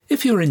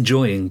If you're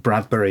enjoying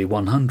Bradbury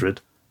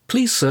 100,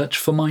 please search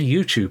for my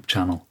YouTube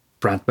channel,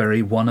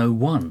 Bradbury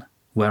 101,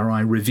 where I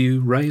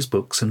review Ray's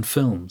books and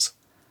films.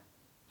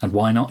 And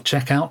why not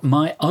check out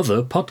my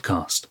other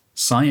podcast,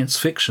 Science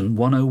Fiction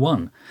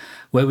 101,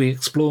 where we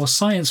explore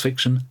science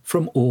fiction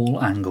from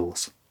all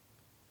angles.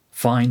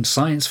 Find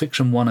Science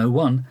Fiction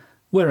 101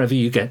 wherever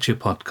you get your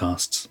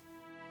podcasts.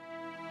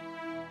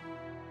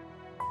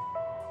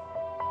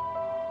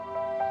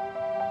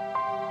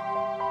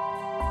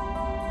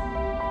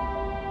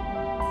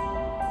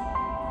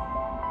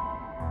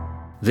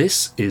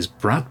 This is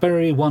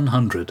Bradbury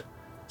 100,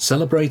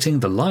 celebrating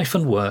the life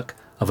and work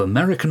of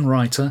American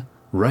writer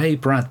Ray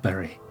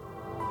Bradbury.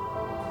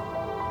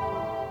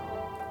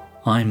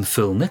 I'm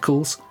Phil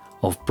Nichols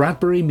of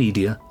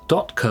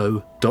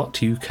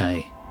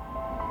bradburymedia.co.uk.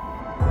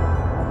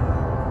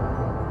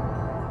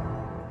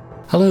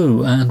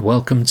 Hello and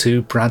welcome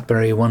to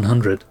Bradbury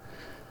 100.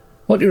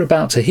 What you're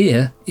about to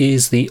hear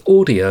is the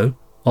audio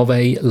of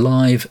a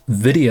live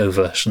video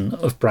version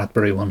of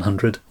Bradbury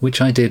 100, which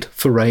I did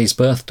for Ray's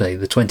birthday,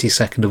 the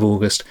 22nd of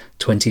August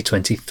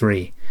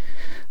 2023.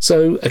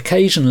 So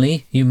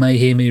occasionally you may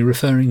hear me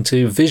referring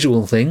to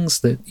visual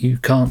things that you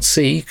can't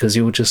see because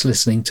you're just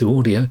listening to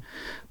audio,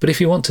 but if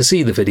you want to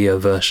see the video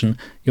version,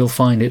 you'll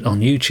find it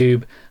on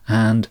YouTube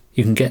and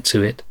you can get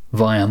to it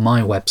via my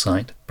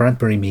website,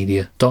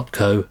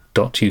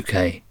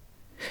 bradburymedia.co.uk.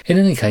 In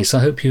any case, I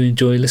hope you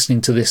enjoy listening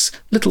to this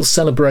little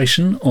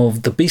celebration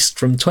of the Beast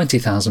from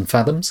 20,000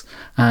 Fathoms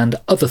and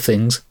other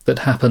things that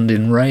happened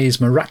in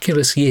Ray's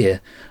miraculous year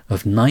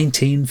of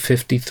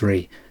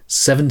 1953,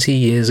 70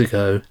 years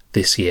ago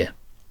this year.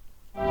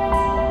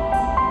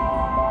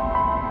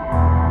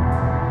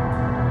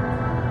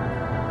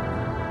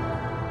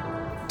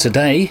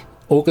 Today,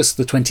 August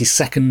the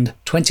 22nd,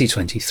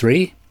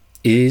 2023,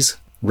 is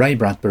Ray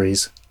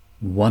Bradbury's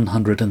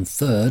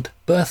 103rd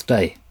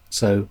birthday.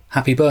 So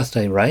happy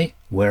birthday, Ray,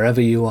 wherever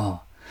you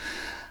are.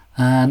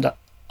 And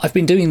I've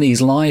been doing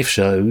these live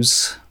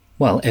shows,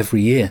 well,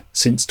 every year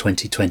since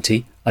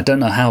 2020. I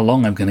don't know how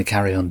long I'm going to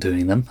carry on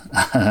doing them.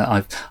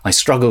 I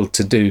struggle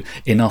to do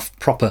enough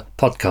proper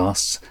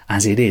podcasts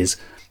as it is,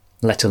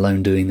 let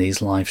alone doing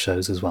these live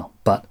shows as well.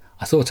 But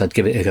I thought I'd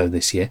give it a go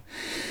this year.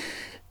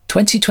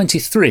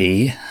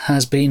 2023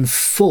 has been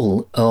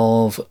full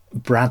of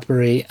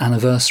Bradbury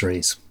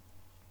anniversaries.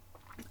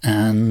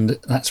 And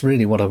that's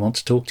really what I want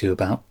to talk to you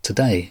about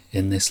today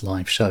in this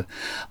live show.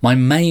 My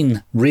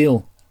main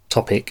real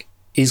topic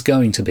is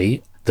going to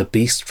be The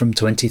Beast from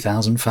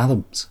 20,000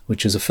 Fathoms,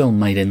 which is a film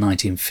made in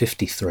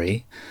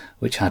 1953,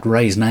 which had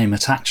Ray's name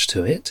attached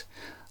to it.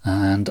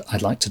 And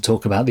I'd like to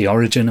talk about the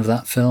origin of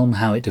that film,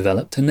 how it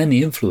developed, and then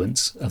the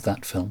influence of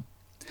that film.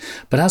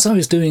 But as I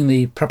was doing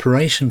the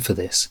preparation for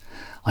this,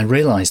 I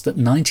realised that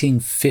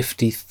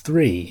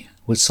 1953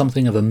 was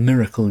something of a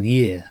miracle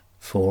year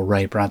for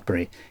Ray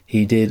Bradbury.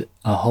 He did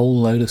a whole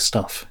load of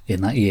stuff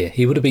in that year.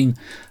 He would have been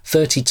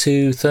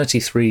 32,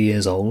 33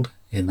 years old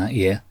in that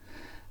year,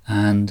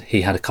 and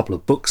he had a couple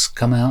of books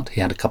come out, he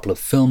had a couple of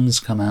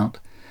films come out,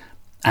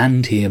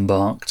 and he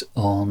embarked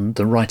on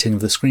the writing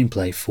of the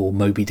screenplay for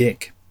Moby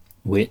Dick,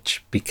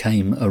 which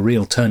became a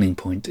real turning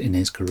point in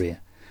his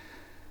career.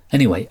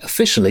 Anyway,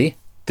 officially,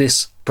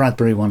 this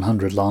Bradbury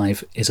 100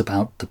 Live is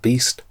about The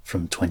Beast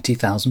from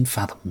 20,000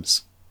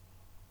 Fathoms.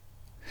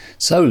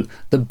 So,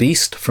 The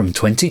Beast from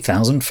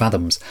 20,000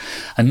 Fathoms,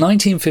 a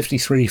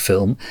 1953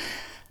 film.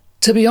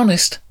 To be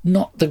honest,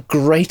 not the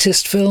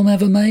greatest film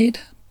ever made,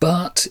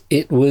 but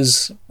it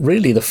was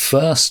really the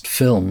first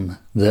film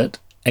that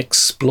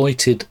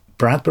exploited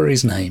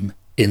Bradbury's name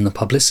in the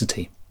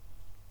publicity.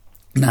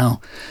 Now,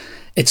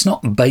 it's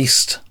not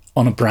based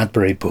on a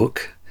Bradbury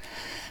book.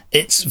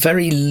 It's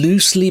very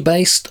loosely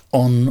based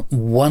on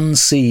one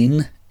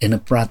scene in a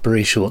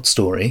Bradbury short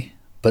story,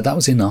 but that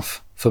was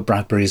enough for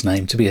Bradbury's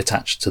name to be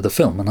attached to the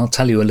film, and I'll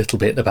tell you a little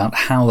bit about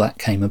how that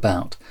came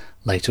about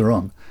later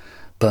on.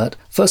 But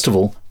first of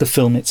all, the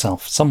film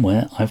itself.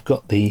 Somewhere I've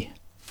got the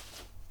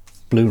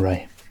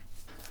Blu-ray.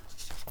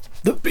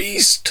 The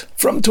Beast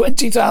from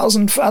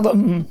 20,000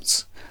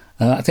 Fathoms!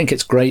 I think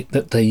it's great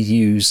that they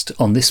used,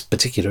 on this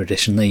particular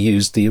edition, they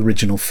used the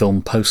original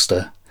film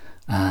poster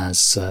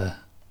as the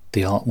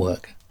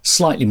artwork.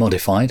 Slightly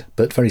modified,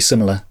 but very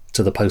similar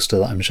to the poster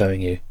that I'm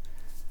showing you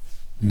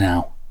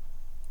now.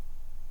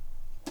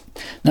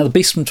 Now, The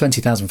Beast from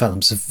 20,000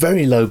 Fathoms is a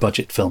very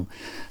low-budget film.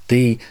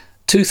 The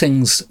two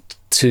things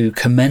to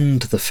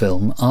commend the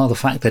film are the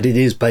fact that it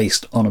is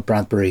based on a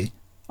Bradbury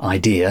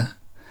idea.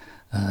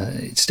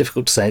 It's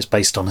difficult to say it's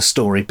based on a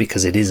story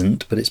because it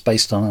isn't, but it's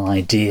based on an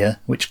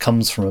idea which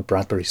comes from a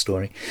Bradbury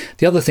story.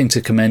 The other thing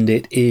to commend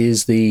it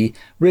is the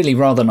really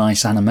rather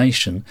nice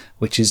animation,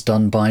 which is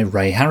done by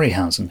Ray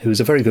Harryhausen, who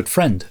is a very good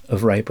friend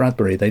of Ray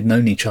Bradbury. They'd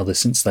known each other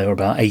since they were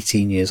about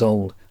 18 years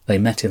old. They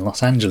met in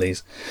Los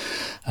Angeles.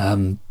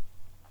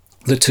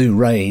 The two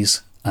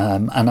Rays,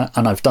 and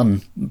I've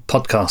done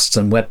podcasts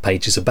and web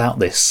pages about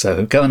this,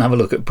 so go and have a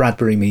look at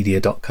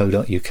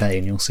bradburymedia.co.uk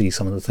and you'll see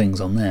some of the things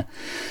on there.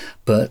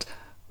 But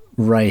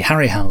Ray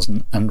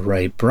Harryhausen and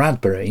Ray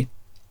Bradbury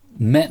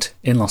met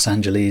in Los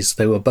Angeles.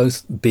 They were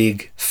both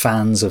big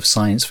fans of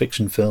science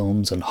fiction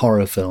films and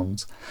horror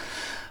films.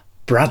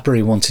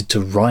 Bradbury wanted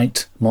to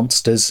write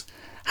monsters.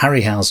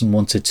 Harryhausen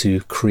wanted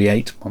to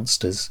create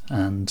monsters,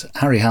 and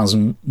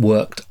Harryhausen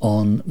worked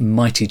on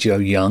Mighty Joe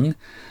Young,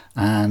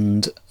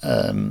 and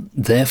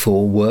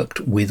therefore worked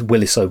with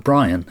Willis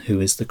O'Brien, who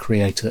is the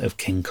creator of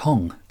King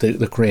Kong,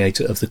 the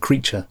creator of the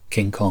creature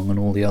King Kong and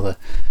all the other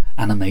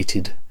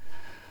animated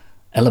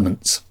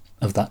elements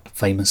of that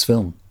famous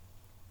film.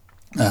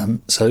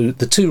 So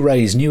the two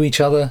Rays knew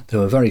each other, they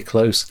were very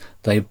close,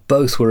 they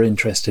both were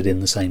interested in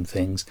the same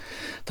things.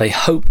 They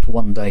hoped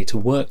one day to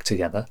work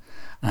together,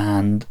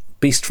 and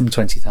Beast from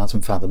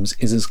 20,000 Fathoms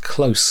is as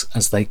close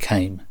as they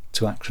came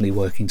to actually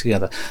working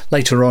together.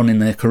 Later on in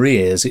their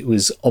careers, it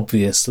was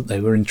obvious that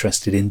they were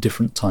interested in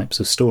different types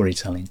of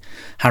storytelling.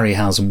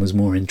 Harryhausen was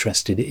more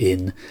interested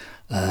in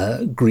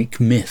Greek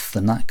myth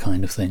and that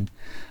kind of thing.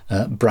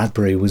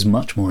 Bradbury was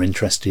much more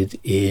interested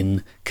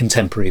in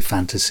contemporary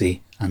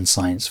fantasy and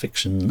science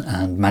fiction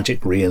and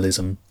magic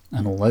realism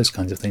and all those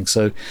kinds of things.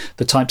 So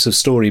the types of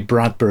story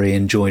Bradbury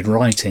enjoyed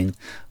writing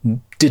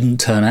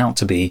didn't turn out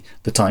to be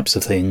the types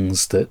of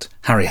things that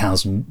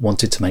Harryhausen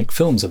wanted to make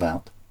films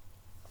about.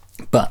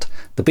 But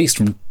The Beast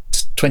from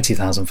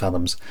 20,000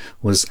 Fathoms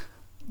was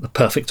the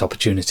perfect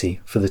opportunity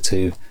for the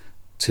two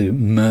to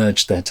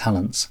merge their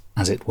talents,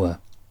 as it were.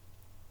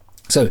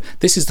 So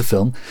this is the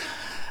film.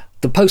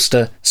 The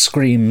poster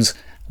screams,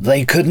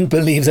 "They couldn't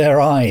believe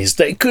their eyes,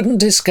 they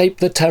couldn't escape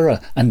the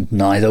terror, and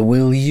neither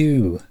will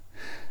you."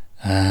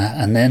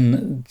 And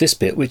then this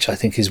bit, which I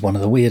think is one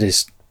of the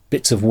weirdest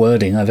bits of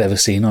wording I've ever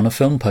seen on a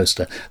film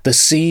poster. "The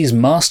sea's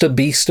master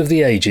beast of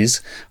the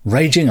ages,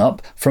 raging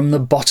up from the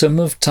bottom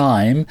of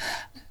time."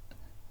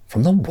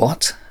 From the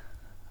what?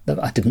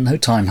 I didn't know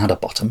time had a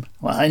bottom.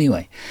 Well,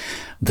 anyway,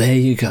 there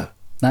you go.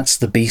 That's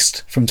The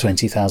Beast from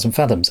 20,000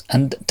 Fathoms.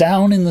 And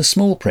down in the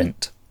small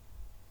print,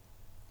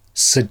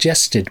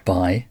 suggested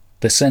by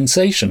the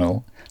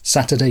sensational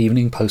Saturday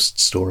Evening Post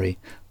story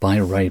by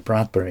Ray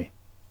Bradbury.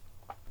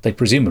 They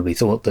presumably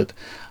thought that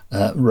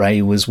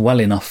Ray was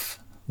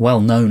well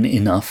known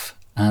enough,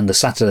 and the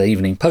Saturday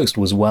Evening Post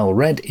was well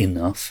read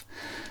enough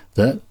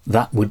that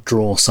would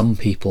draw some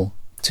people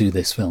to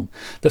this film.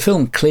 The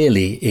film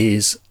clearly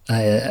is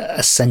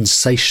a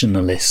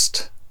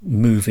sensationalist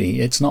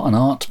movie. It's not an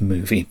art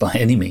movie by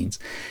any means.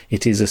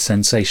 It is a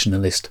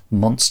sensationalist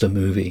monster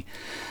movie.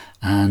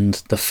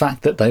 And the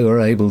fact that they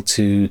were able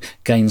to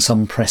gain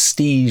some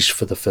prestige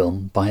for the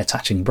film by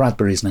attaching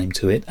Bradbury's name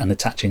to it and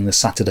attaching the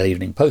Saturday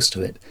Evening Post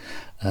to it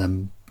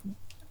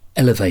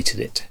elevated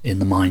it in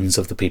the minds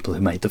of the people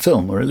who made the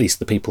film, or at least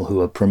the people who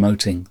were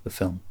promoting the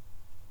film.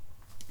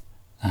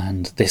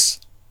 And this,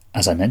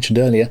 as I mentioned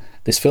earlier,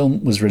 this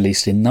film was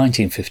released in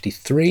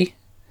 1953,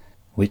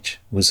 which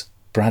was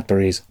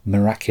Bradbury's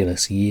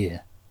miraculous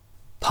year.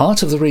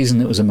 Part of the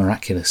reason it was a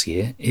miraculous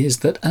year is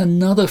that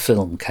another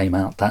film came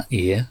out that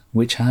year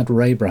which had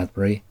Ray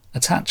Bradbury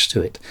attached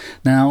to it.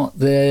 Now,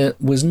 there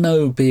was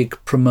no big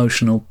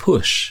promotional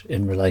push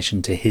in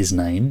relation to his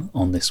name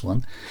on this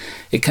one.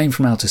 It Came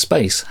from Outer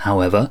Space,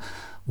 however,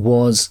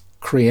 was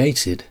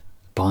created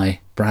by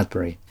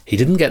Bradbury. He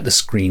didn't get the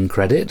screen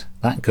credit.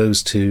 That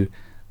goes to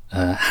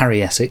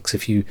Harry Essex.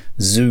 If you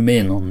zoom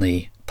in on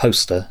the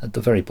poster at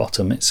the very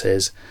bottom, it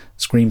says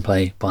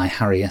screenplay by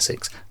Harry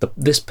Essex.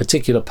 This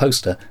particular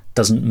poster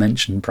doesn't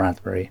mention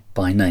Bradbury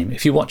by name.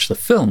 If you watch the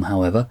film,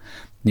 however,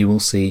 you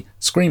will see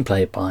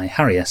screenplay by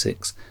Harry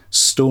Essex,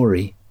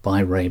 story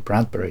by Ray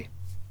Bradbury.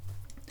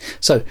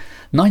 So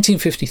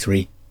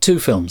 1953, two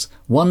films.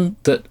 One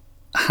that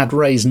had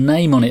Ray's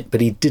name on it,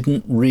 but he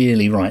didn't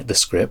really write the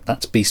script.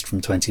 That's Beast from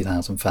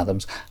 20,000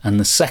 Fathoms. And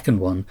the second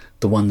one,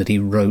 the one that he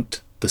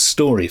wrote the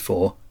story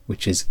for,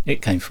 which is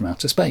It Came from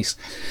Outer Space.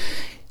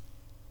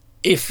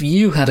 If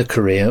you had a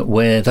career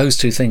where those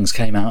two things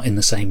came out in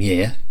the same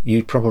year,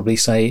 you'd probably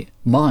say,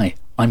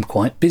 I'm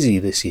quite busy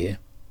this year.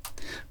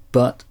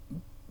 But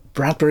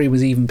Bradbury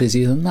was even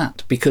busier than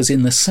that, because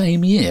in the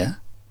same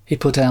year, he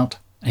put out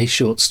a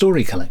short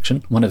story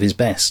collection, one of his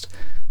best,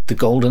 The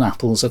Golden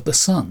Apples of the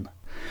Sun.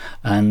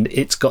 And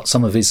it's got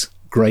some of his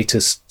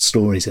greatest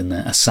stories in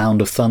there. A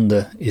Sound of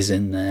Thunder is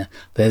in there.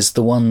 There's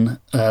the one,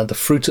 The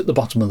Fruit at the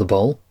Bottom of the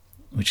Bowl,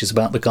 which is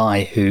about the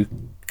guy who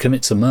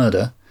commits a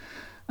murder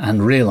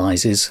and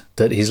realises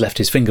that he's left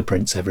his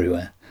fingerprints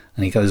everywhere.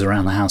 And he goes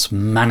around the house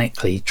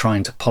manically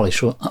trying to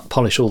polish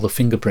all the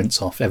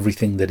fingerprints off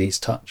everything that he's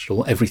touched,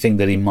 or everything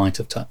that he might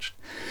have touched.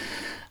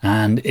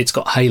 And it's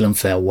got Hail and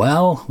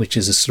Farewell, which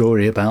is a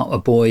story about a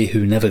boy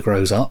who never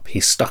grows up.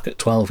 He's stuck at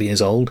 12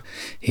 years old.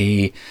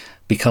 He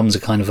becomes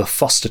a kind of a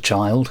foster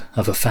child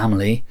of a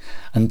family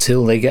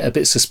until they get a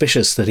bit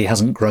suspicious that he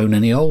hasn't grown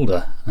any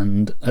older.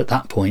 And at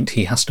that point,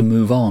 he has to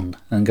move on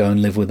and go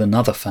and live with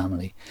another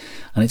family.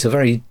 And it's a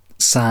very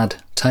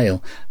sad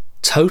tale.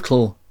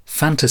 Total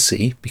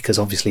fantasy, because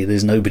obviously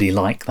there's nobody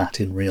like that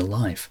in real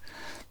life.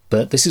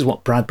 But this is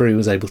what Bradbury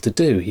was able to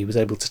do. He was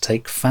able to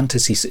take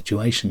fantasy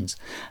situations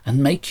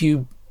and make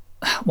you,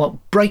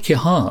 break your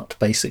heart,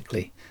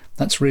 basically.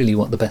 That's really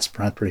what the best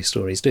Bradbury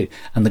stories do.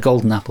 And The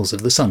Golden Apples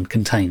of the Sun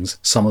contains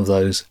some of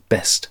those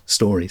best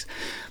stories.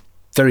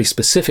 Very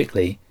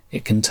specifically,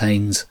 it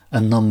contains a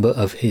number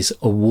of his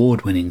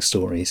award-winning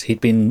stories.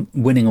 He'd been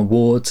winning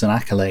awards and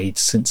accolades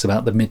since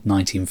about the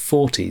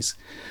mid-1940s,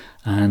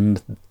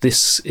 and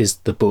this is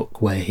the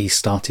book where he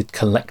started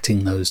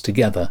collecting those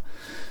together,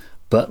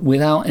 but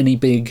without any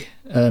big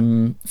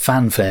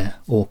fanfare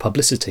or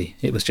publicity.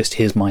 It was just,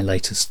 here's my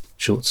latest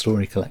short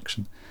story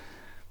collection.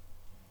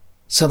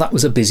 So that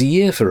was a busy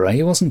year for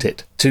Ray, wasn't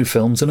it? 2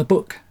 films and a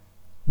book.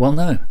 Well,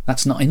 no,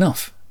 that's not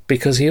enough,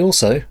 because he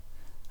also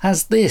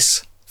has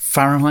this.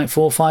 Fahrenheit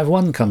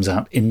 451 comes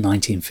out in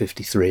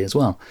 1953 as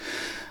well.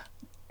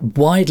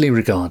 Widely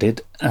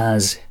regarded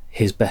as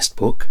his best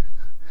book,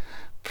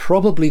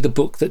 probably the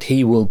book that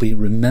he will be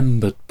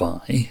remembered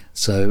by.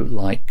 So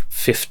like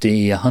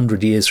 50,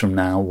 100 years from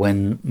now,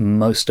 when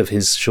most of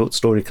his short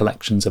story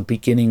collections are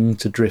beginning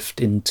to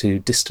drift into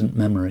distant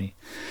memory,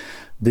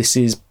 this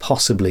is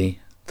possibly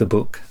the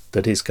book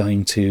that is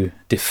going to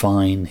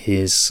define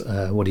his,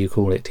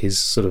 his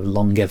sort of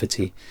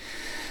longevity.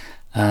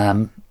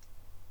 And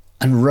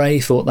Ray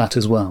thought that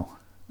as well.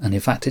 And in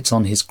fact, it's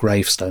on his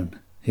gravestone.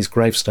 His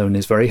gravestone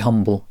is very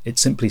humble. It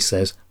simply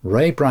says,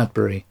 Ray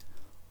Bradbury,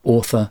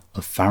 author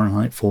of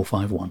Fahrenheit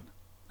 451.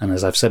 And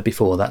as I've said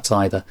before, that's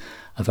either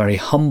a very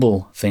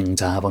humble thing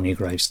to have on your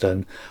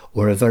gravestone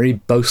or a very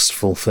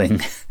boastful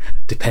thing,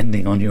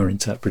 depending on your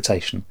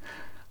interpretation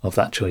of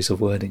that choice of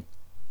wording.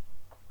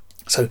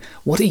 So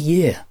what a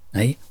year,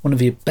 eh? One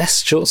of your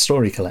best short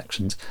story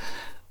collections,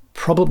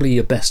 probably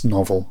your best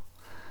novel,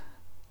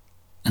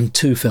 and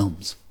 2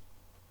 films.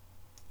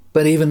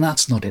 But even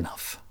that's not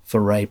enough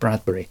for Ray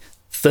Bradbury.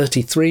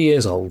 33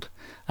 years old,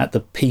 at the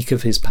peak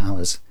of his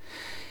powers.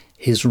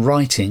 His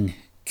writing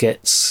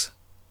gets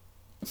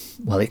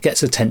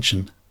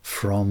attention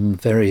from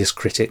various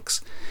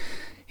critics.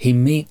 He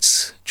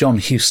meets John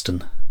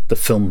Huston, the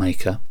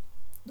filmmaker,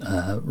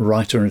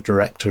 writer and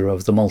director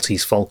of The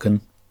Maltese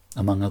Falcon,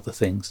 among other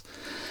things.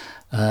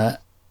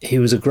 He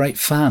was a great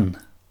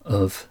fan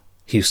of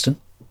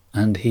Huston,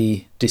 and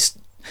he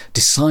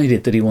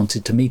decided that he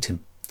wanted to meet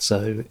him.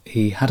 So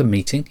he had a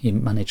meeting. He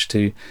managed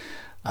to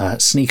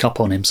sneak up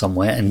on him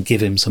somewhere and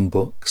give him some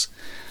books.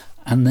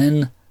 And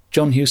then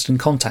John Huston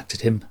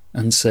contacted him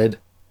and said,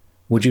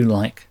 would you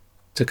like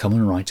to come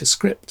and write a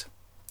script?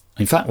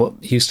 In fact, what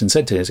Huston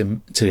said to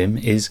him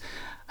is,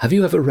 have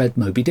you ever read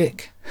Moby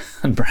Dick?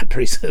 And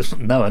Bradbury says,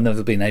 no, I've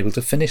never been able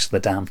to finish the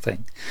damn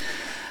thing.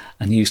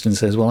 And Huston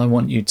says, well, I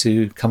want you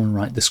to come and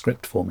write the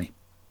script for me.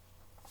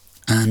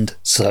 And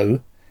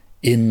so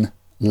in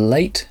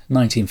late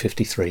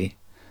 1953,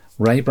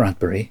 Ray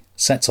Bradbury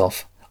sets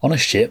off on a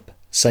ship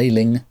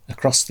sailing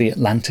across the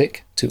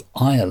Atlantic to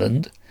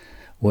Ireland,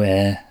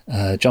 where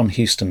John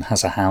Huston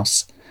has a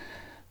house,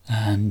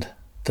 and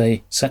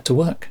they set to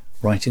work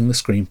writing the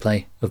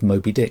screenplay of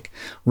Moby Dick.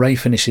 Ray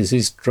finishes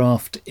his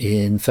draft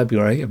in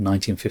February of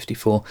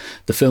 1954.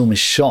 The film is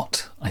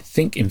shot, I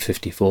think, in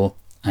 54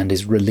 and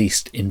is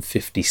released in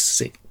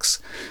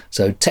 56.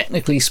 So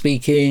technically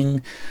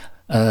speaking,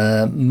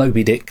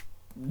 Moby Dick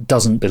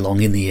doesn't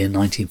belong in the year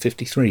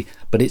 1953,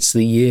 but it's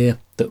the year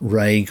that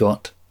Ray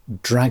got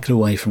dragged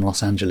away from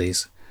Los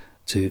Angeles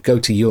to go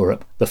to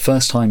Europe. The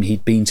first time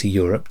he'd been to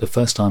Europe, the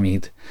first time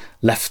he'd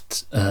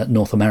left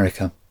North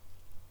America,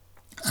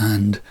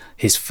 and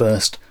his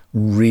first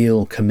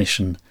real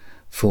commission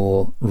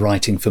for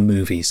writing for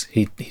movies.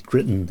 He'd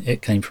written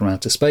It Came From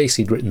Outer Space,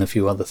 he'd written a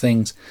few other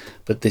things,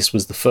 but this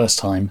was the first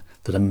time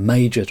that a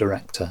major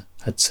director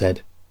had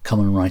said, come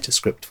and write a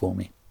script for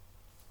me.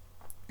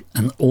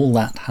 And all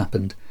that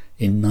happened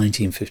in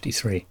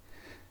 1953.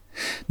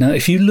 Now,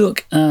 if you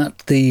look at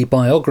the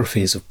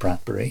biographies of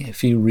Bradbury,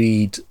 if you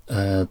read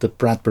the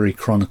Bradbury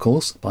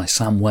Chronicles by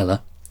Sam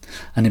Weller,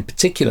 and in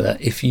particular,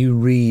 if you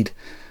read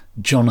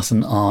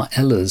Jonathan R.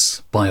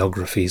 Eller's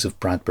biographies of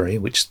Bradbury,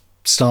 which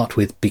start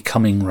with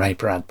Becoming Ray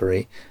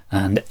Bradbury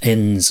and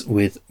ends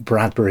with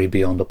Bradbury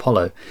Beyond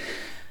Apollo,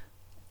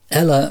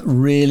 Eller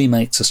really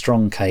makes a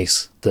strong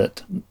case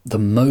that the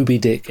Moby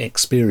Dick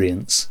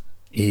experience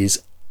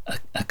is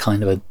a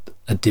kind of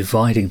a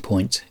dividing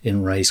point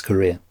in Ray's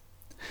career.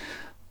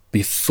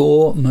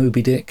 Before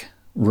Moby Dick,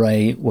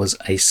 Ray was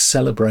a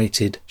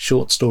celebrated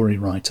short story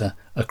writer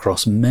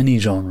across many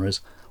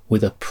genres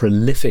with a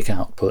prolific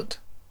output.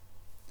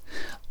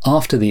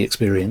 After the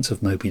experience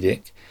of Moby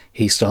Dick,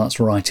 he starts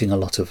writing a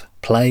lot of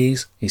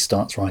plays, he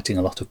starts writing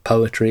a lot of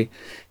poetry.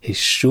 His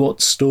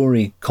short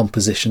story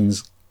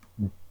compositions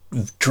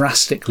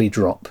drastically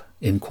drop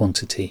in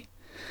quantity.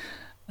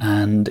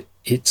 And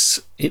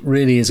it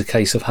really is a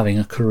case of having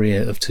a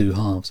career of 2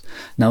 halves.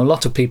 Now, a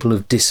lot of people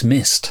have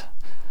dismissed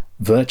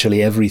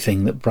virtually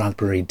everything that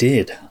Bradbury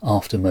did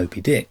after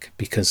Moby Dick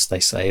because they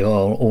say,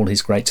 oh, all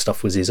his great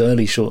stuff was his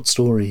early short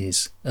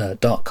stories,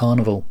 Dark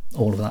Carnival,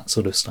 all of that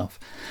sort of stuff.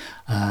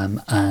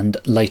 And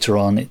later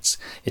on it's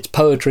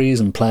poetries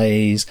and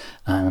plays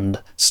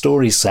and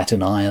stories set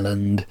in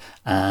Ireland,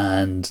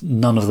 and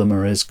none of them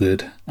are as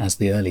good as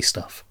the early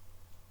stuff.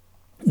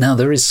 Now,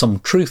 there is some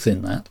truth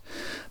in that,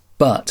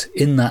 But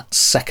in that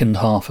second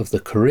half of the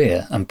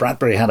career, and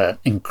Bradbury had an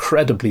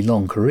incredibly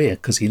long career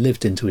because he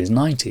lived into his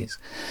 90s,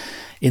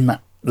 in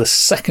the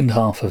second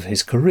half of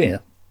his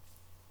career,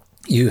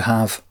 you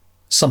have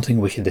Something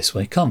Wicked This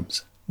Way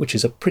Comes, which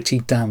is a pretty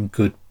damn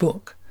good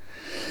book.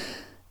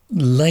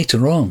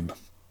 Later on,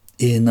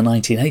 in the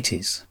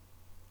 1980s,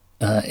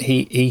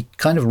 he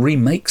kind of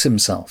remakes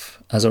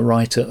himself as a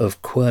writer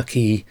of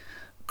quirky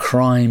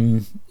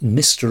crime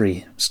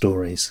mystery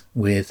stories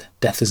with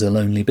Death is a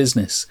Lonely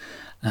Business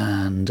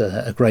and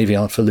A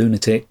Graveyard for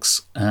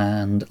Lunatics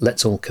and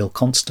Let's All Kill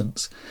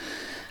Constance.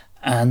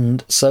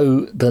 And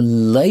so the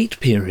late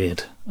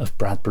period of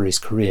Bradbury's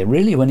career,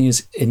 really when he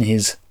was in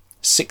his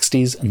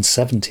 60s and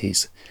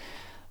 70s,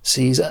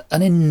 sees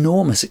an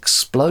enormous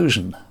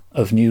explosion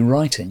of new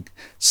writing,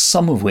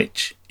 some of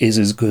which is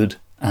as good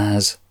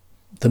as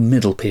the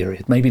middle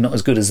period. Maybe not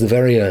as good as the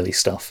very early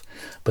stuff,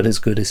 but as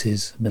good as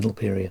his middle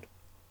period.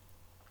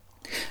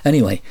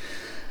 Anyway,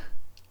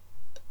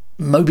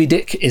 Moby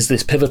Dick is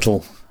this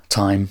pivotal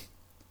time.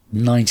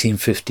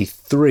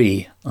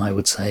 1953, I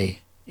would say,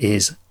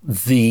 is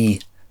the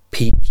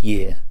peak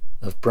year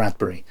of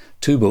Bradbury.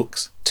 2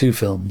 books, 2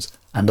 films,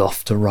 and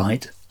off to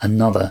write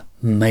another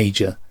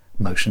major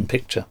motion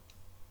picture.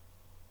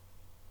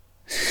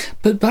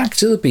 But back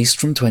to The Beast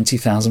from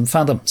 20,000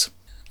 Fathoms.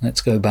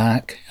 Let's go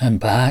back and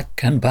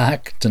back and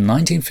back to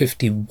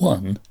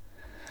 1951,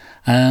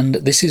 and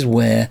this is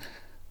where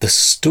the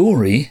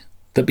story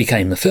that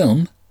became the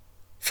film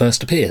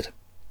first appeared.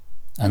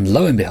 And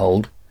lo and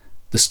behold,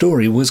 the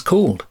story was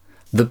called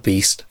The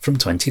Beast from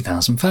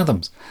 20,000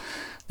 Fathoms.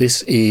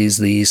 This is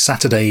the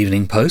Saturday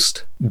Evening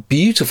Post.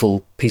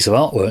 Beautiful piece of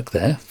artwork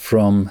there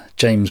from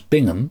James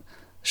Bingham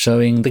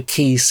showing the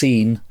key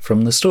scene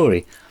from the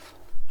story.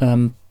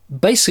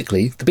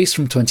 Basically, The Beast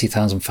from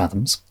 20,000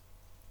 Fathoms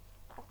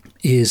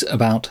is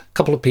about a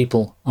couple of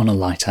people on a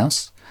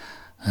lighthouse,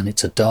 and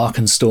it's a dark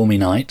and stormy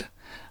night,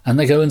 and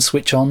they go and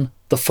switch on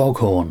the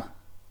foghorn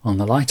on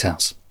the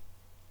lighthouse.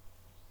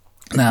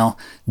 Now,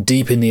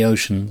 deep in the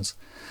oceans,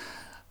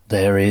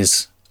 there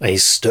is a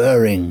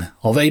stirring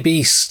of a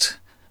beast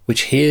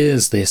which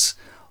hears this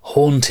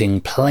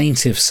haunting,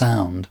 plaintive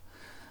sound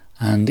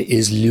and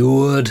is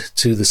lured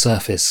to the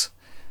surface,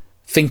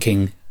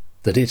 thinking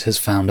that it has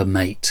found a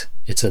mate.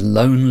 It's a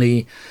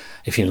lonely,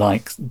 if you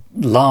like,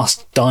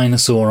 last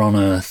dinosaur on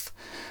Earth,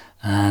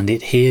 and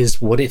it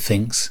hears what it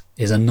thinks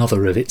is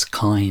another of its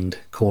kind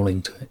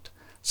calling to it.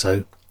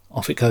 So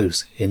off it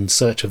goes in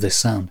search of this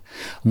sound.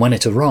 And when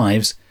it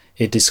arrives,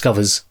 it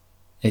discovers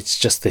it's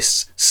just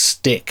this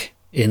stick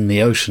in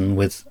the ocean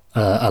with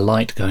a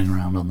light going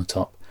around on the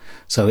top.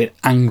 So it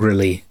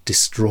angrily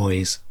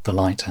destroys the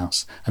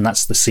lighthouse. And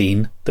that's the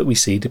scene that we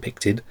see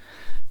depicted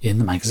in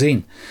the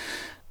magazine.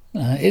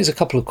 Here's a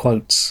couple of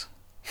quotes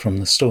from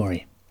the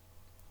story.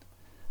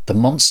 The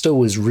monster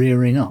was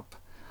rearing up.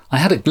 I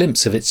had a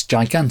glimpse of its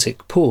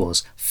gigantic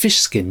paws, fish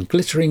skin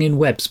glittering in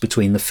webs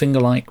between the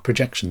finger-like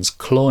projections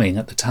clawing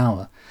at the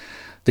tower.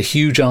 The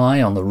huge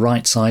eye on the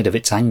right side of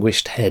its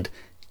anguished head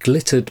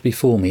glittered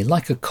before me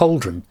like a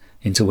cauldron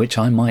into which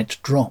I might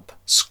drop,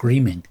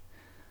 screaming.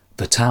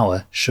 The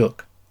tower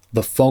shook.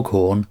 The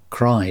foghorn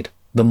cried.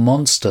 The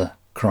monster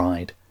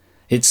cried.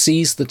 It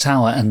seized the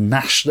tower and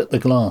gnashed at the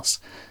glass,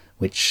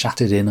 which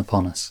shattered in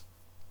upon us.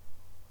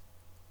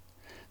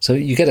 So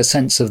you get a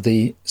sense of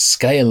the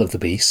scale of the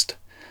beast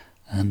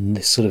and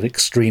this sort of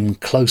extreme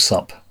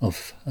close-up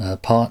of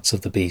parts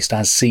of the beast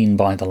as seen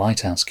by the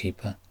lighthouse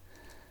keeper.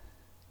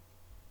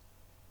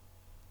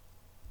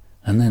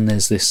 And then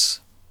there's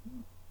this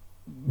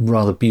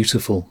rather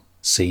beautiful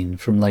scene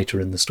from later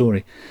in the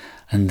story.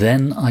 And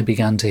then I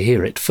began to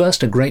hear it.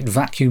 First a great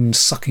vacuumed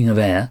sucking of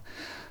air,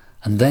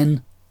 and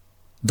then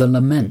the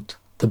lament,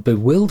 the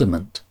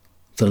bewilderment,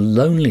 the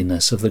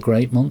loneliness of the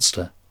great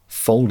monster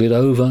folded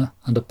over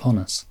and upon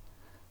us.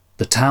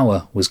 The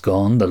tower was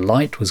gone, the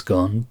light was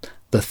gone,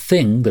 the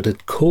thing that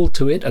had called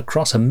to it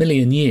across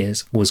 1,000,000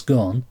 years was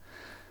gone,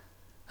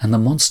 and the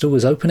monster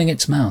was opening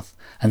its mouth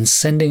and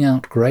sending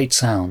out great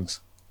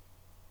sounds.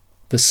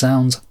 The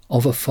sounds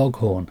of a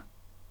foghorn,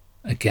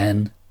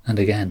 again and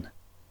again.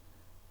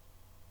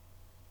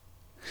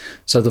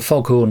 So the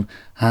foghorn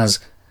has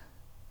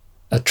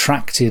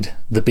attracted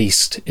the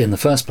beast in the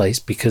first place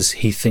because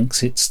he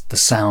thinks it's the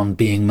sound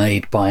being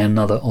made by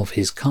another of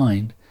his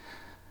kind.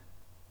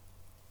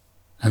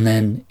 And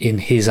then in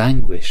his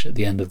anguish at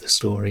the end of the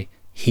story,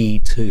 he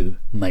too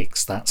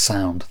makes that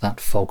sound, that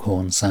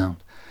foghorn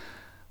sound.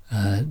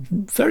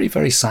 Very,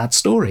 very sad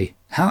story.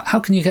 How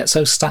can you get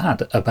so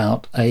sad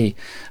about a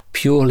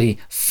purely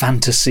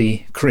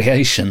fantasy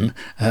creation,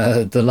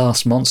 the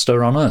last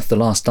monster on Earth, the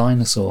last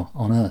dinosaur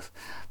on Earth?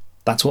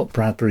 That's what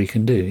Bradbury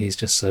can do. He's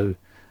just so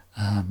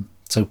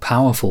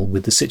powerful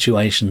with the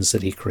situations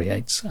that he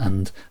creates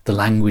and the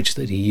language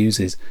that he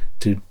uses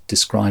to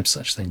describe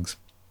such things.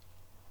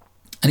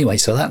 Anyway,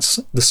 so that's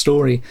the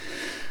story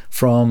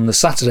from the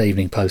Saturday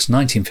Evening Post,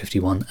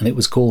 1951, and it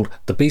was called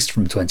The Beast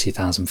from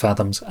 20,000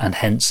 Fathoms, and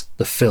hence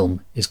the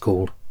film is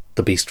called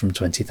The Beast from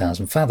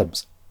 20,000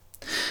 Fathoms.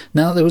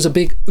 Now, there was a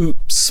big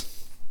oops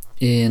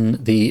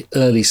in the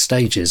early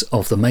stages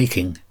of the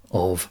making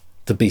of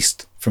The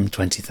Beast from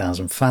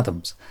 20,000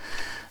 Fathoms.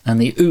 And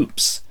the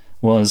oops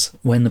was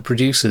when the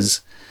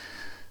producers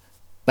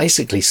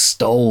basically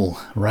stole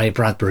Ray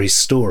Bradbury's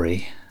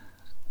story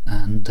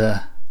and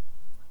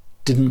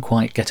didn't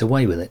quite get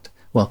away with it.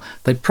 Well,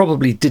 they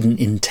probably didn't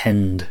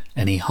intend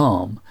any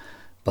harm,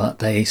 but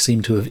they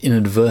seem to have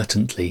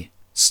inadvertently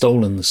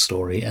stolen the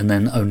story and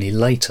then only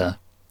later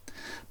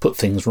put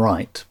things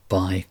right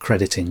by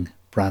crediting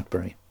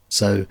Bradbury.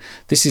 So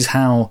this is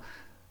how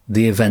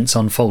the events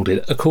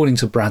unfolded, according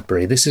to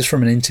Bradbury. This is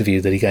from an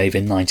interview that he gave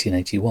in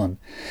 1981.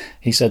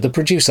 He said, "The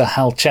producer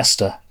Hal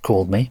Chester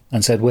called me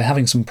and said, we're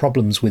having some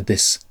problems with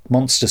this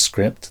monster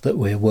script that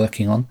we're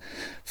working on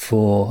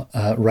for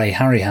Ray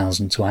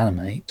Harryhausen to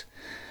animate.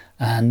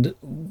 And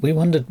we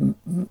wondered,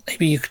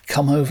 maybe you could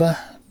come over.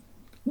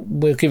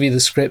 We'll give you the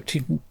script.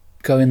 You can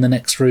go in the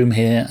next room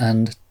here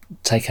and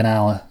take an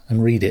hour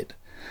and read it."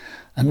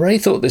 And Ray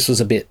thought this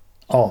was a bit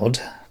odd,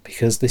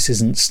 because this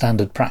isn't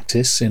standard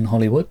practice in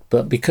Hollywood,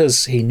 but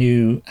because he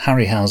knew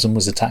Harryhausen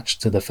was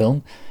attached to the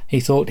film, he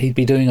thought he'd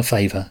be doing a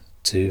favour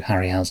to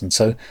Harryhausen.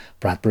 So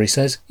Bradbury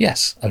says,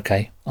 yes,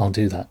 okay, I'll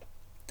do that.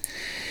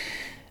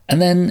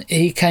 And then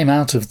he came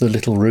out of the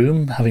little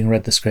room, having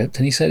read the script,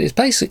 and he said,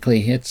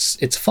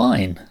 it's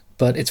fine,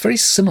 but it's very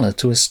similar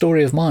to a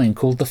story of mine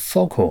called The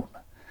Foghorn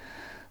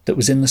that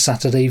was in the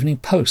Saturday Evening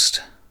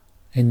Post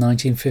in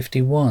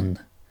 1951.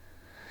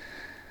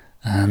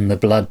 And the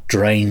blood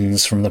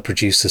drains from the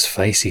producer's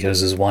face. He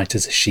goes as white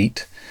as a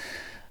sheet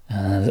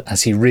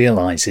as he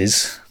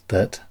realises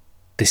that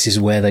this is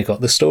where they got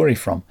the story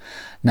from.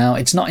 Now,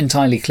 it's not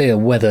entirely clear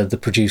whether the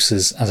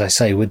producers, as I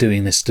say, were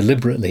doing this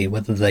deliberately,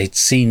 whether they'd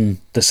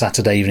seen the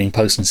Saturday Evening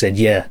Post and said,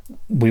 yeah,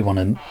 we want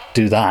to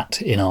do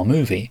that in our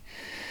movie,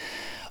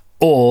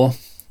 or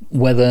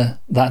whether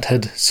that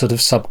had sort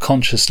of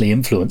subconsciously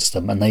influenced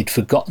them and they'd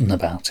forgotten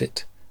about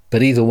it.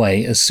 But either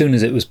way, as soon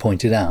as it was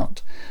pointed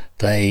out,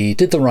 they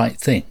did the right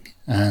thing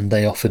and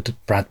they offered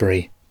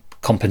Bradbury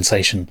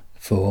compensation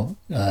for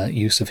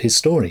use of his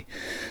story.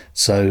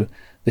 So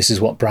this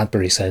is what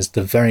Bradbury says: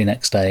 "The very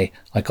next day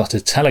I got a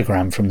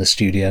telegram from the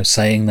studio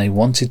saying they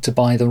wanted to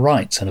buy the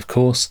rights, and of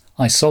course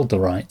I sold the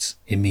rights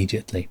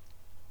immediately."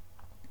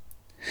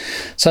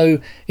 So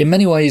in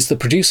many ways the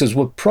producers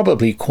were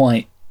probably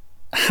quite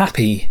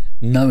happy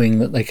knowing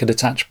that they could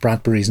attach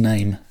Bradbury's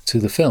name to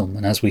the film.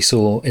 And as we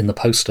saw in the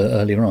poster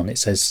earlier on, it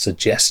says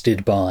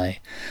suggested by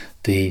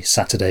the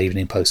Saturday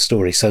Evening Post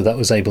story. So that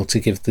was able to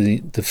give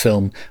the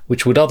film,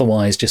 which would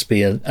otherwise just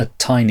be a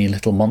tiny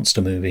little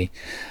monster movie,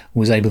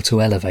 was able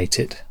to elevate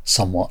it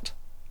somewhat.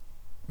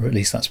 Or at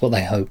least that's what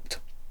they hoped.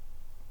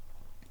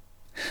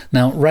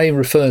 Now, Ray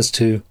refers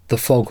to The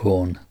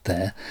Foghorn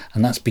there,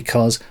 and that's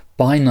because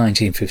by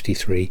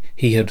 1953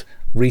 he had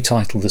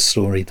retitled the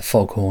story The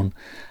Foghorn,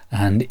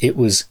 and it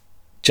was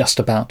just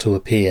about to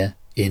appear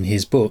in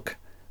his book,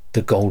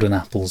 The Golden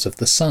Apples of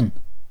the Sun.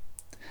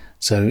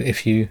 So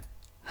if you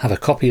have a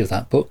copy of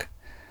that book,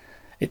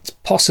 it's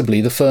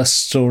possibly the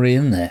first story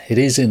in there. It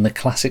is in the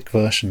classic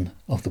version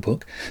of the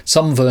book.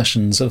 Some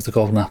versions of The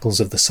Golden Apples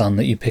of the Sun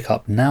that you pick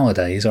up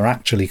nowadays are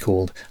actually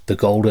called The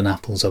Golden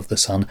Apples of the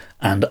Sun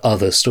and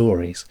Other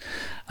Stories.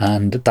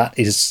 And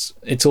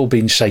it's all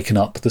been shaken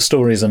up. The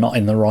stories are not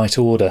in the right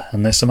order,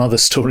 and there's some other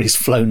stories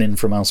flown in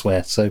from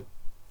elsewhere. So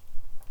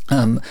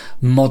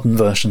modern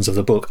versions of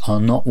the book are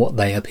not what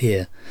they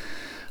appear.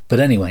 But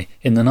anyway,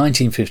 in the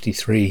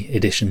 1953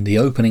 edition, the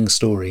opening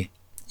story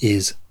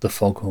is The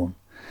Foghorn,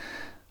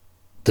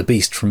 The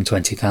Beast from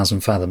 20,000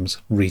 Fathoms,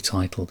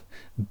 retitled.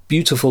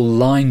 Beautiful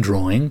line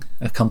drawing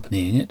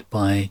accompanying it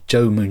by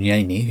Joe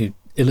Mugnani, who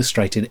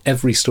illustrated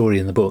every story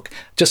in the book,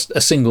 just a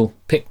single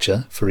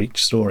picture for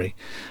each story,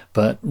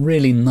 but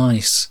really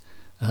nice,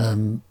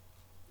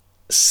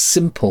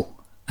 simple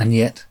and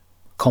yet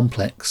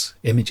complex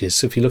images.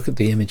 So if you look at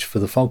the image for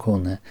the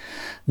Foghorn there,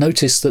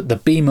 notice that the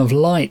beam of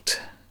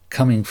light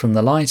coming from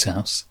the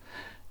lighthouse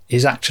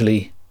is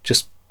actually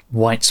just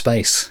white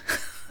space.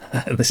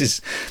 This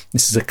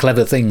is a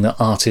clever thing that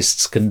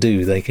artists can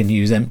do. They can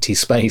use empty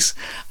space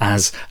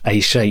as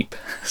a shape.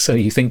 So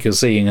you think you're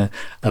seeing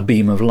a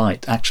beam of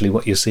light. Actually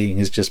what you're seeing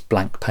is just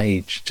blank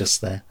page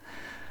just there.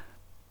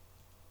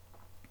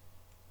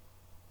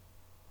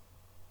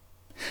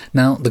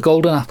 Now, The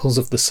Golden Apples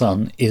of the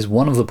Sun is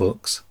one of the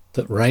books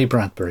that Ray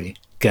Bradbury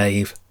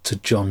gave to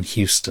John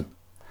Huston.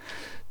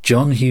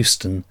 John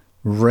Huston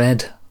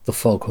read The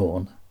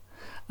Foghorn,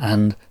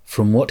 and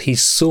from what he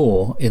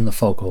saw in The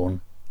Foghorn,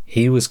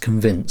 he was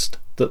convinced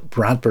that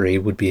Bradbury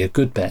would be a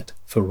good bet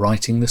for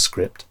writing the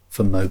script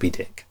for Moby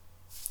Dick.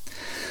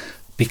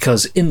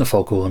 Because in The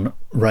Foghorn,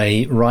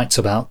 Ray writes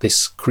about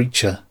this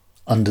creature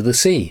under the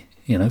sea,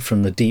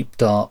 from the deep,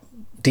 dark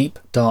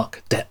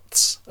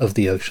depths of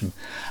the ocean.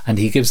 And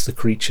he gives the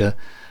creature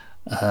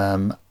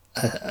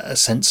a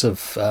sense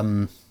of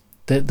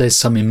there's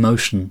some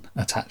emotion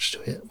attached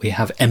to it. We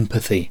have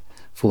empathy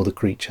for the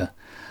creature,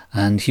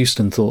 and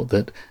Huston thought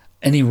that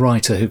any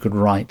writer who could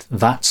write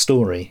that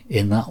story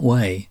in that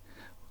way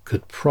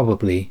could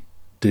probably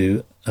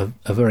do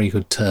a very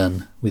good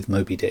turn with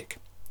Moby Dick.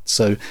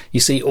 So you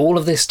see, all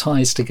of this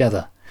ties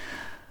together.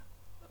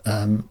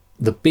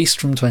 The Beast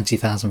from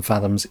 20,000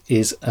 Fathoms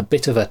is a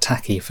bit of a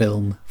tacky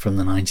film from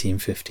the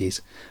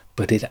 1950s,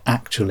 but it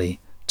actually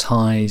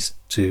ties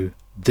to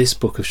this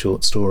book of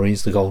short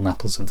stories, The Golden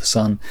Apples of the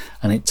Sun,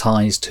 and it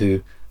ties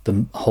to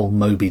the whole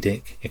Moby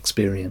Dick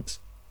experience.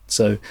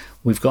 So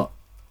we've got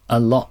a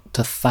lot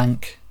to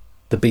thank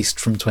The Beast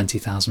from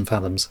 20,000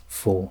 Fathoms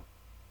for.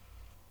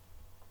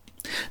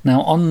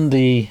 Now, on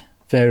the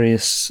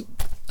various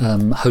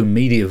home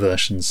media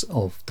versions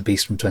of The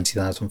Beast from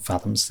 20,000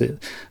 Fathoms,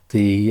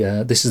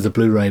 this is the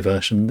Blu-ray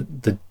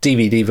version. The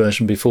DVD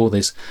version before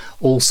this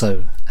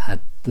also had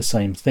the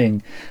same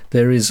thing.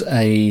 There is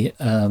a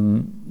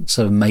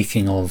sort of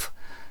making of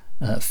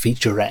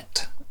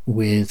featurette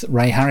with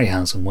Ray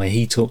Harryhausen where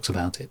he talks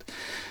about it,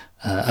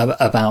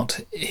 about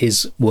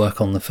his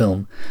work on the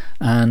film,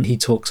 and he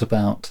talks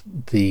about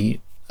the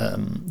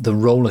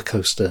roller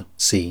coaster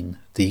scene,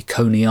 the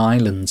Coney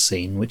Island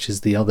scene, which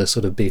is the other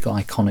sort of big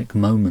iconic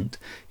moment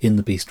in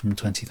The Beast from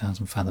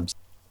 20,000 Fathoms.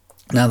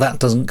 Now, that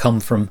doesn't come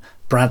from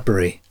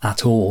Bradbury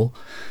at all,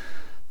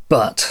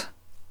 but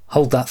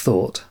hold that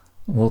thought.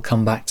 We'll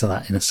come back to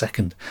that in a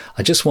second.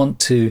 I just want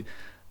to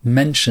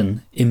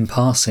mention in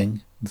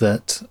passing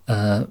that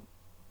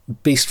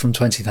Beast from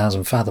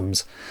 20,000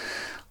 Fathoms,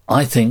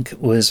 I think,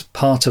 was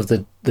part of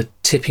the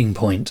tipping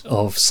point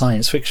of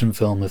science fiction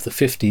film of the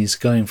 50s,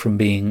 going from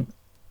being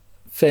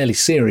fairly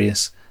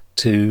serious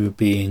to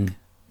being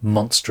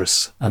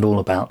monstrous and all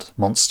about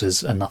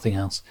monsters and nothing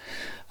else,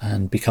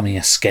 and becoming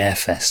a scare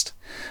fest.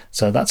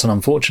 So that's an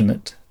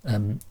unfortunate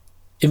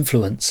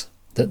influence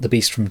that The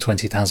Beast from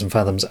 20,000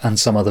 Fathoms and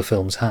some other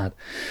films had.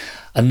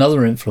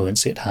 Another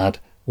influence it had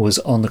was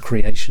on the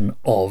creation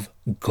of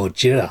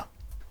Gojira,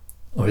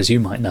 or as you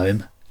might know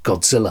him,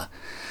 Godzilla.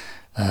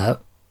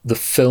 The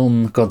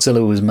film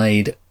Godzilla was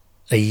made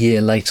a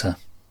year later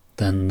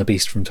than The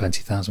Beast from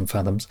 20,000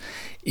 Fathoms.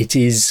 It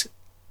is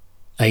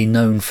a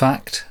known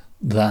fact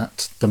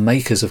that the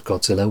makers of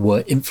Godzilla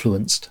were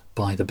influenced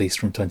by The Beast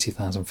from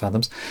 20,000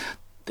 Fathoms.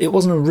 It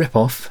wasn't a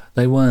rip-off.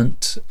 They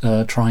weren't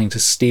trying to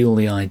steal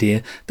the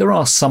idea. There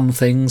are some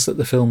things that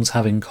the films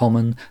have in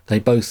common. They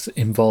both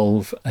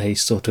involve a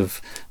sort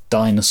of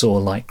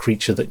dinosaur-like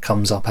creature that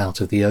comes up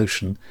out of the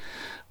ocean.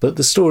 But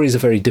the stories are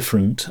very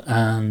different,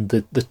 and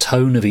the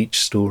tone of each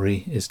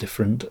story is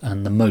different,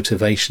 and the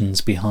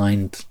motivations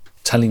behind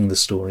telling the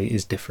story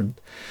is different.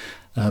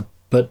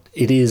 But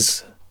it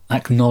is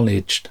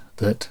acknowledged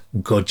that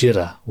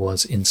Gojira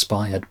was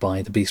inspired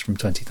by The Beast from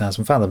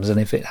 20,000 Fathoms, and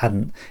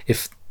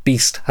if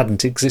Beast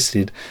hadn't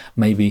existed,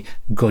 maybe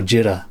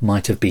Gojira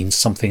might have been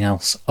something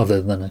else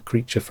other than a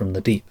creature from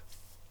the deep.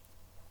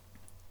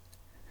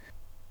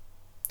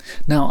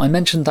 Now, I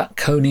mentioned that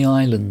Coney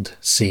Island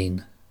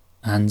scene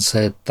and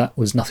said that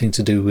was nothing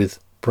to do with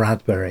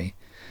Bradbury.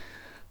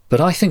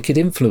 But I think it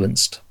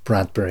influenced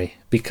Bradbury,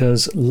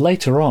 because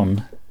later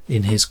on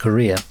in his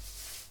career,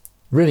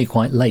 really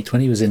quite late,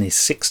 when he was in his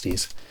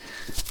 60s,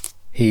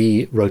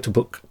 he wrote a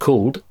book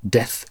called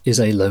Death is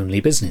a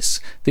Lonely Business.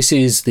 This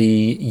is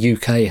the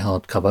UK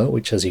hardcover,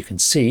 which, as you can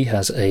see,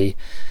 has a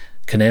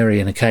canary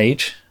in a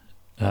cage.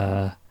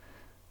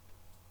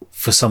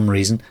 For some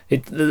reason.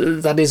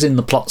 That is in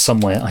the plot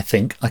somewhere, I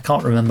think. I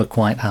can't remember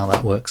quite how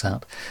that works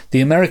out.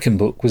 The American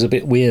book was a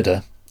bit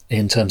weirder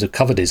in terms of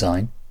cover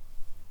design.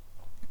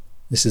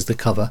 This is the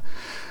cover.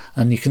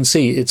 And you can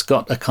see it's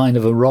got a kind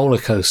of a roller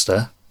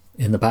coaster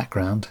in the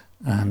background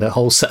and a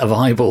whole set of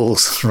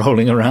eyeballs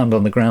rolling around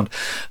on the ground.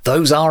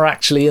 Those are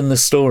actually in the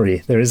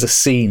story. There is a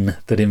scene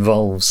that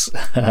involves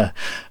a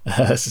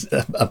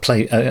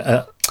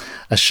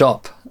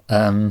shop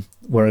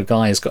where a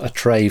guy has got a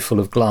tray full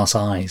of glass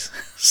eyes.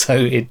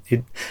 So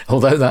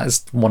although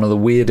that's one of the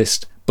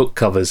weirdest book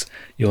covers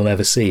you'll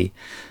ever see,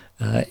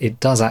 it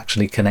does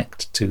actually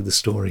connect to the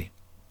story.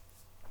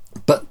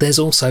 But there's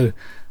also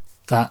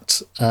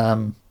that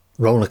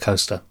roller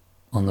coaster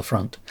on the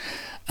front,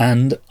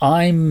 and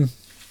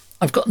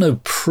I've got no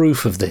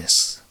proof of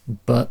this,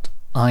 but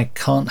I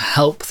can't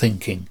help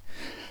thinking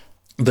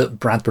that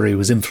Bradbury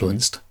was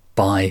influenced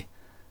by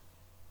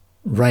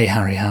Ray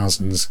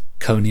Harryhausen's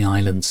Coney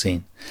Island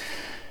scene.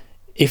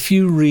 If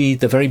you read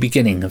the very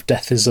beginning of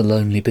Death is a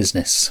Lonely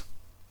Business,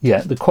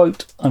 the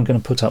quote I'm going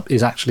to put up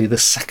is actually the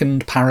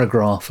second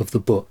paragraph of the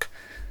book.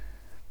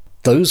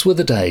 Those were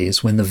the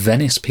days when the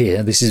Venice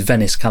Pier, this is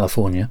Venice,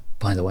 California,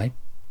 by the way,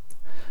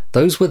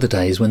 those were the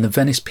days when the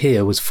Venice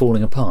Pier was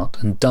falling apart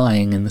and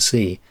dying in the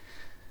sea,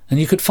 and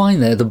you could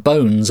find there the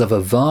bones of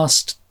a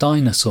vast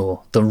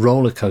dinosaur, the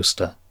roller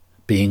coaster,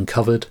 being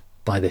covered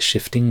by the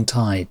shifting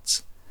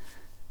tides.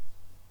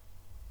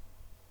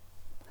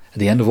 At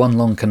the end of one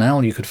long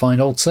canal you could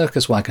find old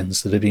circus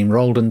wagons that had been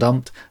rolled and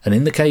dumped, and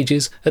in the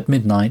cages, at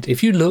midnight,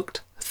 if you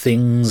looked,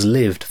 things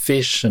lived,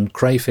 fish and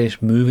crayfish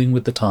moving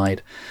with the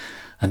tide,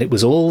 and it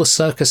was all the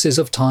circuses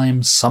of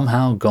time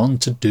somehow gone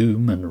to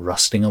doom and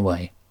rusting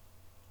away.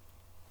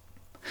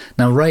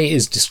 Now, Ray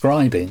is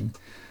describing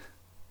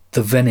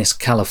the Venice,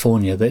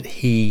 California that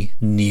he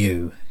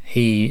knew.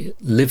 He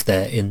lived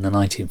there in the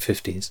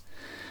 1950s,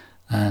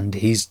 and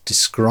he's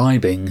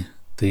describing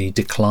the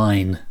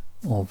decline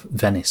of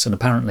Venice, and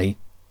apparently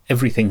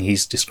everything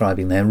he's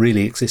describing there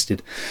really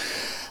existed.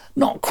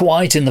 Not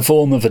quite in the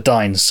form of a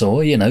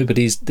dinosaur, but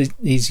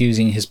he's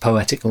using his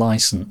poetic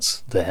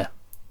license there.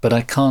 But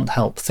I can't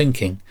help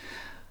thinking,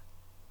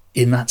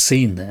 in that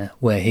scene there,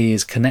 where he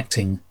is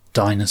connecting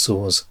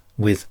dinosaurs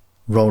with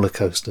roller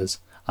coasters,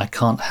 I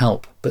can't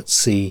help but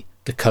see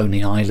the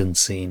Coney Island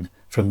scene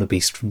from The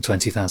Beast from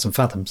 20,000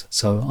 Fathoms.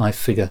 So I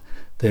figure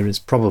there is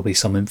probably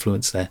some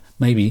influence there.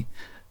 Maybe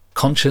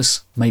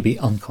conscious, maybe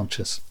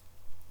unconscious.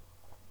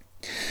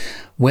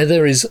 Where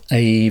there is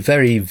a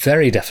very,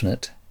 very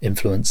definite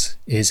influence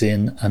is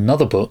in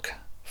another book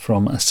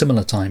from a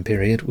similar time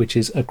period, which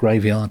is A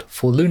Graveyard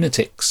for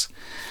Lunatics.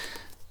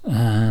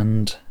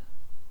 And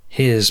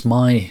here's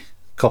my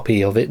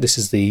copy of it. This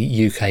is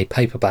the UK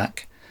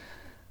paperback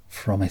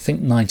from, I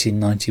think,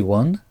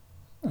 1991.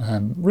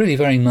 Really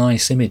very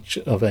nice image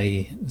of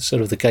a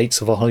sort of the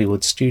gates of a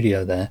Hollywood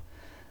studio there,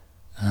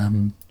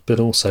 but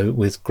also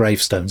with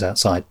gravestones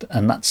outside.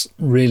 And that's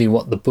really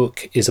what the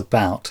book is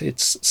about.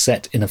 It's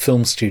set in a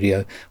film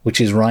studio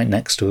which is right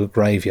next to a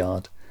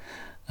graveyard,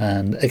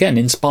 and again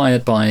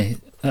inspired by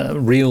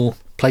real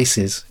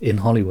places in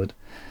Hollywood.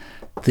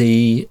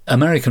 The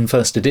American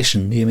first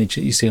edition, the image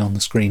that you see on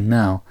the screen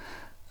now,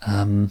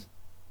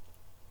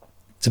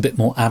 it's a bit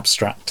more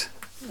abstract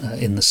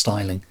in the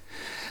styling.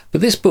 But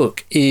this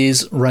book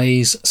is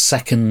Ray's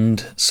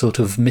second sort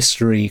of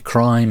mystery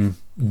crime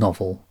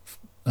novel,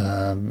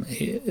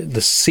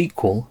 the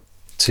sequel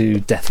to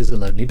Death is a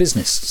Lonely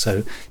Business.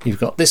 So you've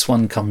got this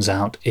one comes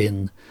out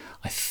in,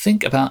 I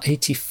think, about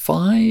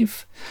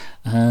 85,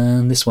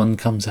 and this one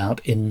comes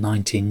out in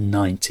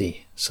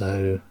 1990.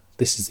 So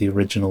this is the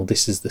original,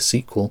 this is the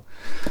sequel,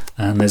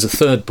 and there's a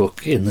third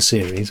book in the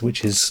series,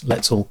 which is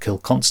Let's All Kill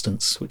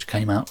Constance, which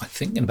came out, I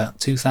think, in about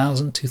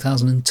 2000,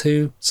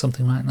 2002,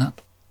 something like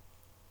that.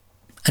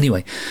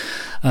 Anyway,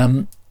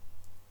 in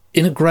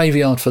A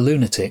Graveyard for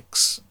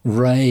Lunatics,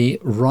 Ray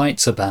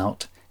writes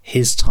about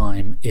his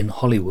time in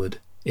Hollywood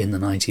in the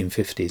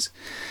 1950s.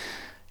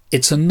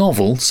 It's a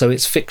novel, so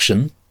it's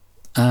fiction,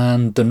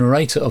 and the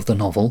narrator of the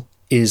novel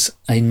is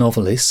a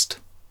novelist.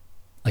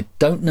 I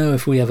don't know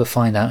if we ever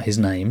find out his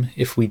name.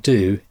 If we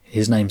do,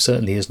 his name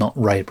certainly is not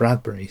Ray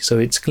Bradbury, so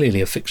it's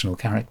clearly a fictional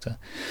character.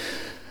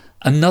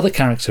 Another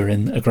character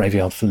in A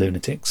Graveyard for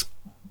Lunatics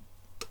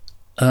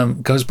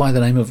goes by the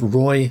name of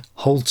Roy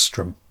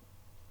Holdstrom,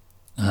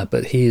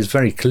 but he is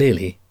very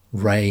clearly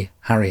Ray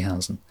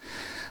Harryhausen.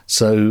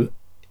 So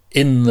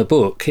in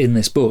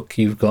this book,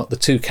 you've got the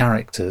two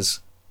characters,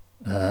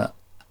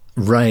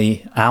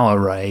 Ray, our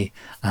Ray,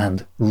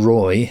 and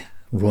Roy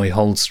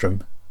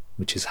Holdstrom,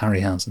 which is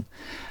Harryhausen,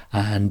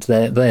 and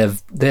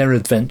their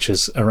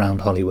adventures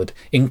around Hollywood,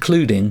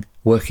 including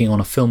working on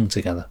a film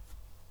together.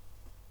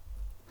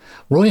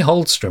 Roy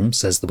Holdstrom,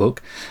 says the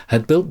book,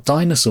 had built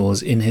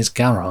dinosaurs in his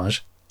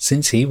garage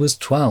since he was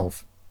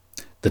 12.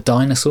 The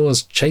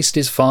dinosaurs chased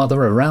his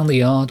father around the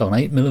yard on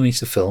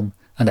 8mm film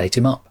and ate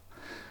him up.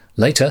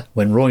 Later,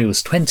 when Roy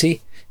was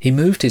 20, he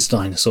moved his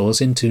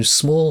dinosaurs into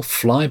small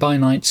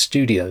fly-by-night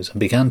studios and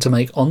began to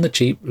make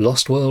on-the-cheap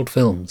Lost World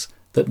films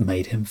that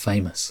made him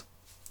famous.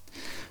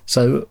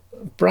 So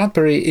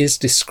Bradbury is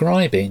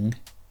describing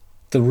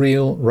the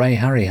real Ray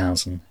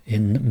Harryhausen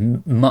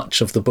in much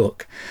of the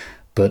book,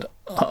 but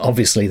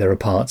obviously there are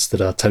parts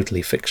that are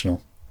totally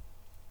fictional.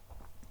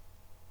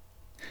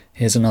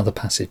 Here's another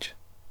passage.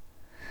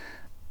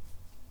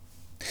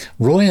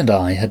 Roy and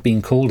I had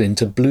been called in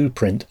to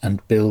blueprint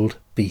and build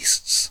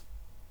beasts.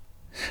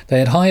 They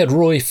had hired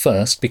Roy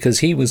first because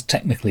he was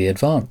technically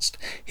advanced.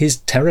 His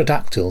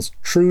pterodactyls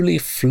truly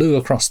flew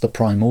across the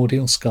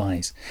primordial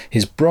skies.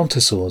 His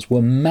brontosaurs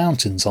were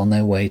mountains on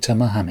their way to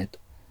Mohammed.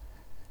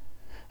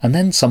 And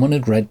then someone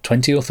had read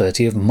 20 or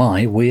 30 of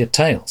my weird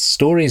tales,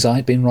 stories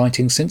I'd been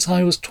writing since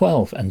I was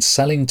 12 and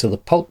selling to the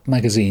pulp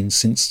magazines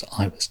since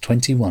I was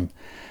 21,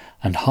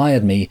 and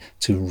hired me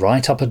to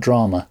write up a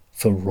drama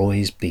for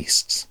Roy's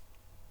Beasts.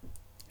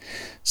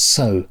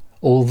 So,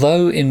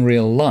 although in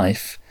real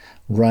life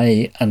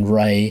Ray and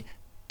Ray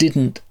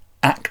didn't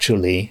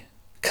actually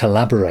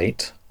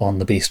collaborate on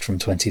The Beast from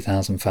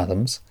 20,000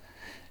 Fathoms,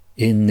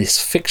 in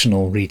this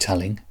fictional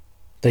retelling,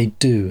 they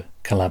do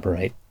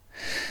collaborate.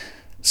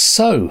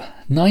 So,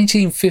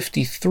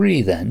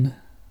 1953 then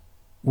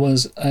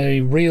was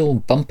a real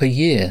bumper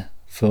year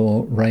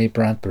for Ray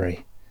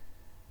Bradbury.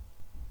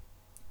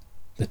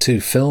 The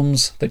two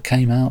films that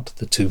came out,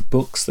 the two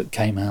books that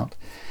came out,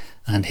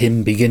 and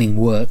him beginning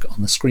work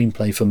on the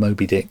screenplay for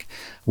Moby Dick,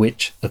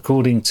 which,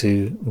 according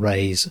to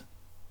Ray's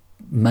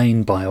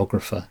main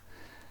biographer,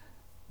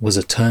 was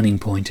a turning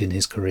point in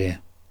his career.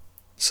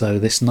 So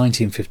this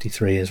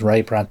 1953 is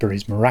Ray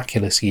Bradbury's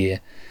miraculous year,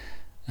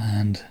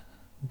 and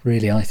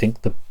really I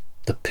think the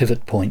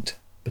pivot point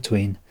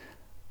between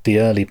the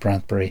early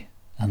Bradbury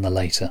and the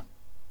later.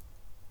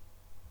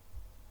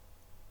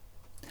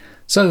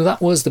 So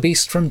that was The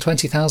Beast from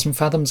 20,000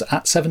 Fathoms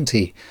at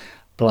 70,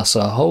 plus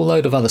a whole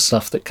load of other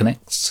stuff that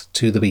connects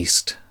to The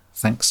Beast,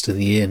 thanks to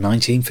the year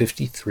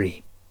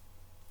 1953.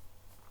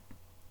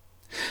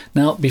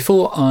 Now,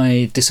 before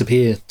I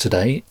disappear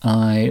today,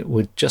 I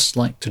would just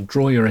like to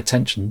draw your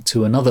attention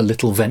to another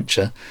little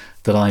venture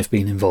that I've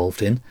been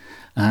involved in,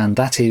 and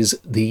that is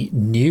the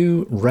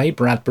new Ray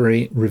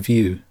Bradbury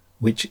Review,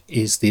 which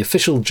is the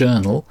official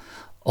journal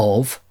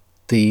of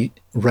the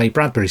Ray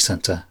Bradbury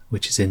Centre,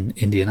 which is in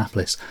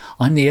Indianapolis.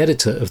 I'm the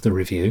editor of the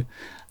review,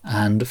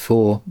 and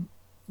for,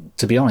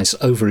 to be honest,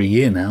 over a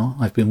year now,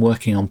 I've been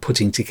working on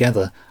putting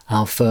together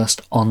our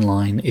first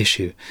online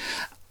issue.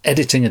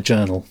 Editing a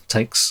journal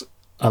takes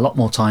a lot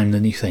more time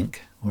than you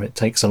think, or it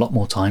takes a lot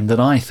more time than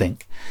I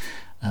think,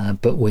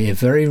 but we're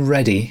very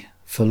ready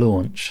for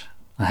launch.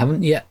 I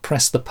haven't yet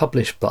pressed the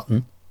publish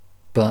button,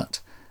 but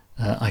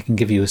I can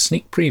give you a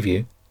sneak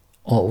preview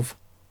of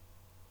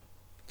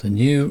the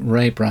new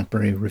Ray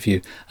Bradbury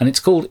Review, and it's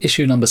called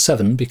issue number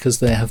 7 because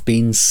there have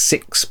been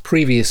 6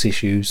 previous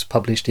issues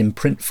published in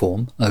print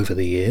form over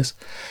the years.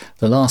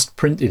 The last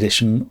print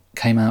edition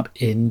came out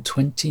in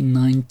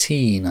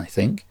 2019, I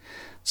think,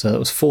 so that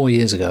was 4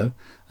 years ago,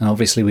 and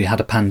obviously we had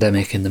a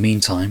pandemic in the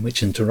meantime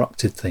which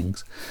interrupted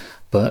things,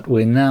 but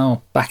we're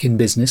now back in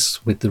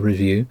business with the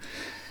review.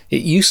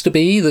 It used to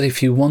be that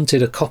if you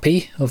wanted a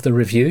copy of the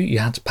review, you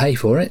had to pay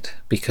for it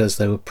because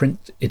they were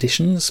print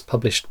editions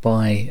published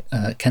by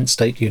Kent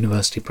State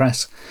University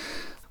Press.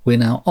 We're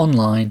now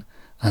online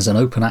as an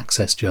open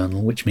access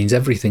journal, which means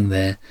everything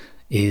there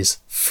is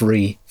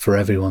free for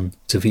everyone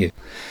to view.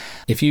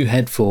 If you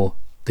head for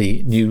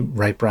the new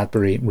Ray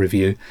Bradbury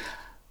Review,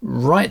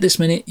 right this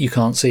minute you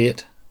can't see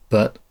it,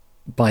 but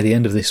by the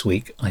end of this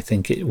week I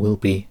think it will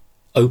be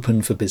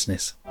open for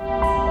business.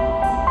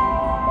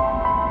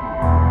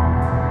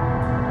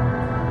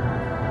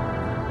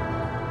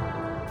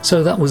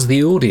 So that was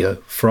the audio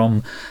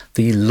from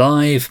the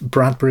live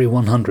Bradbury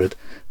 100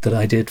 that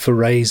I did for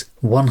Ray's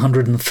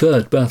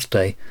 103rd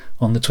birthday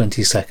on the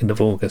 22nd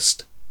of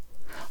August.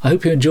 I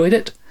hope you enjoyed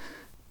it.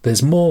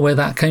 There's more where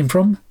that came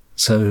from,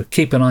 so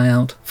keep an eye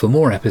out for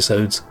more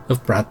episodes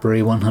of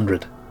Bradbury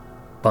 100.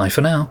 Bye for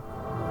now.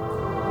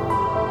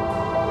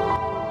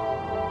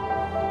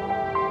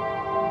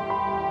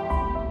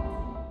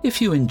 If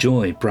you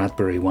enjoy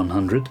Bradbury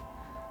 100,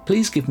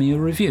 please give me a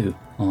review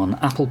on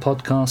Apple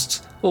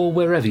Podcasts or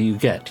wherever you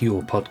get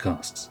your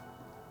podcasts.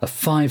 A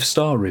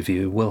 5-star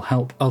review will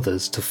help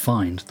others to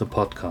find the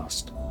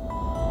podcast.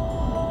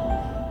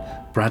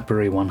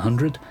 Bradbury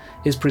 100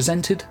 is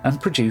presented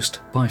and produced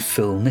by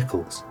Phil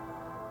Nichols.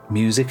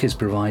 Music is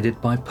provided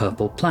by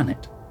Purple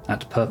Planet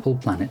at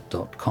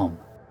purpleplanet.com.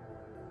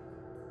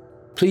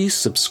 Please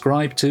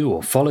subscribe to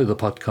or follow the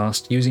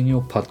podcast using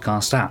your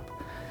podcast app.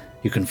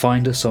 You can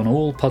find us on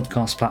all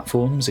podcast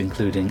platforms,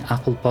 including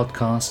Apple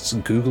Podcasts,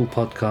 Google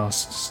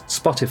Podcasts,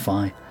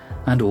 Spotify,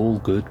 and all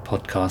good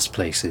podcast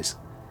places.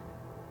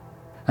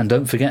 And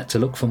don't forget to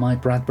look for my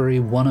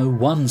Bradbury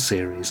 101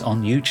 series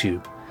on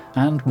YouTube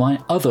and my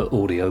other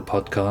audio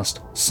podcast,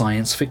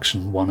 Science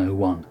Fiction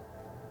 101.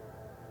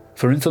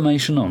 For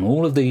information on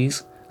all of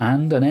these,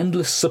 and an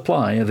endless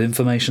supply of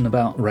information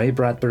about Ray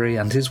Bradbury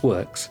and his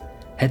works,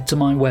 head to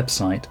my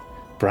website,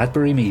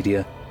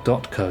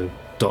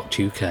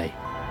 bradburymedia.co.uk.